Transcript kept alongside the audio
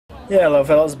Yeah, hello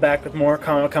fellas, back with more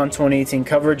Comic-Con 2018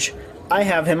 coverage. I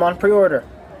have him on pre-order.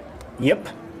 Yep,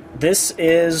 this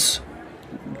is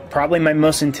probably my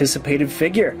most anticipated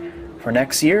figure for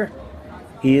next year.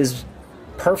 He is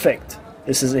perfect.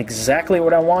 This is exactly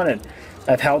what I wanted.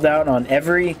 I've held out on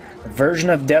every version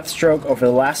of Deathstroke over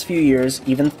the last few years,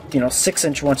 even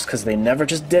 6-inch ones, because they never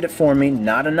just did it for me.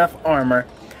 Not enough armor.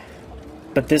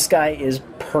 But this guy is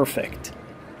perfect.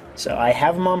 So I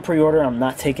have them on pre-order. I'm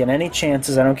not taking any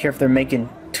chances. I don't care if they're making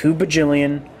 2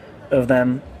 bajillion of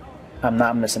them. I'm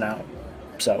not missing out.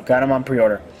 So got him on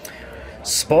pre-order.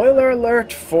 Spoiler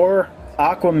alert for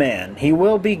Aquaman. He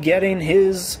will be getting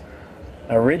his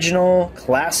original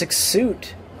classic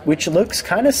suit, which looks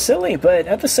kind of silly, but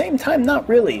at the same time, not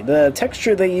really. The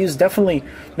texture they use definitely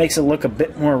makes it look a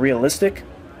bit more realistic.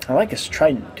 I like his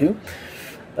trident too.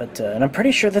 But, and I'm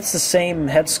pretty sure that's the same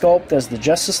head sculpt as the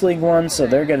Justice League one, so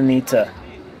they're going to need to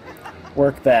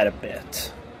work that a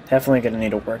bit. Definitely going to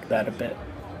need to work that a bit.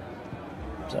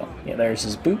 So, yeah, there's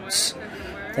his boots.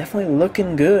 Definitely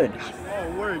looking good.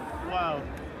 Oh, word. Wow.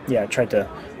 Yeah, I tried to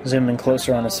zoom in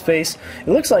closer on his face. It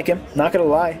looks like him, not going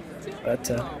to lie. But,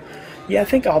 yeah, I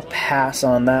think I'll pass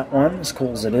on that one, as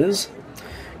cool as it is.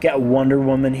 Got Wonder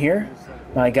Woman here.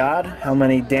 My God, how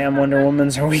many damn Wonder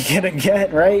Womans are we going to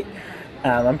get, right?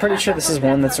 I'm pretty sure this is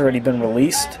one that's already been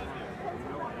released.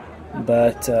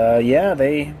 But, yeah,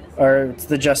 it's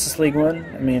the Justice League one.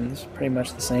 I mean, it's pretty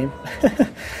much the same.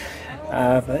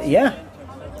 But, yeah,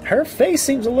 her face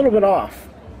seems a little bit off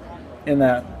in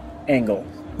that angle.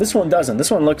 This one doesn't. This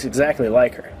one looks exactly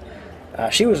like her.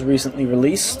 She was recently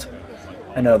released.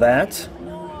 I know that.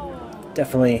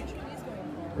 Definitely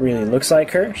really looks like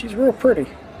her. She's real pretty.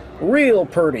 Real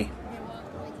pretty.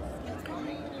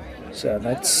 So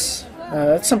that's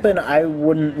something I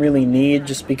wouldn't really need,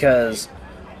 just because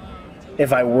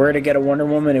if I were to get a Wonder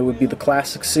Woman, it would be the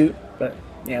classic suit. But,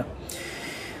 yeah.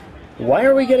 Why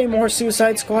are we getting more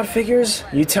Suicide Squad figures?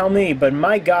 You tell me, but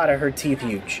my God, are her teeth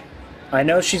huge. I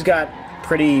know she's got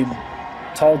pretty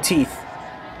tall teeth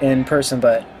in person,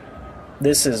 but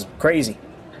this is crazy.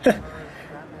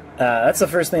 That's the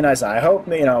first thing I saw. I hope,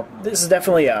 this is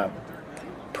definitely a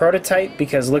prototype,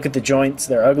 because look at the joints,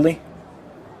 they're ugly.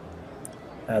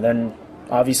 Then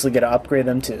obviously got to upgrade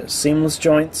them to seamless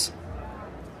joints.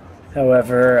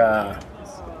 However,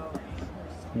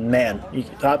 man,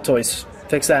 Hot Toys,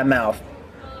 fix that mouth.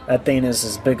 That thing is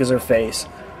as big as her face.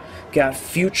 Got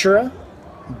Futura,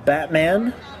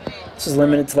 Batman. This is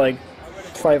limited to like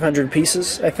 500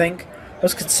 pieces, I think. I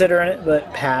was considering it,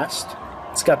 but passed.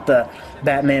 It's got the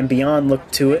Batman Beyond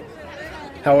look to it.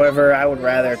 However, I would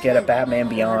rather get a Batman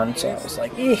Beyond, so I was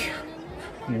like,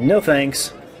 no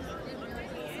thanks.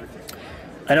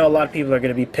 I know a lot of people are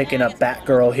going to be picking up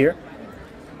Batgirl here.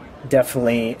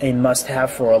 Definitely a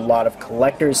must-have for a lot of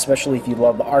collectors, especially if you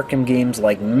love the Arkham games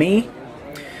like me.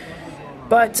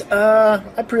 But,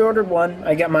 I pre-ordered one.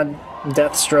 I got my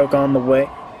Deathstroke on the way,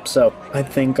 so I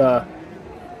think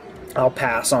I'll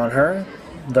pass on her,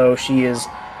 though she is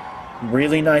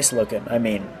really nice looking. I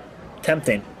mean,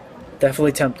 tempting.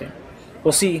 Definitely tempting.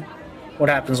 We'll see what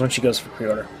happens when she goes for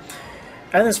pre-order.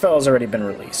 And this fella's already been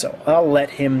released, so I'll let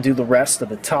him do the rest of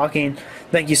the talking.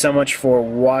 Thank you so much for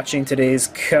watching today's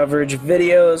coverage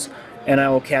videos, and I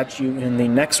will catch you in the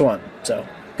next one. So,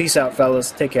 peace out,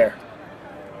 fellas. Take care.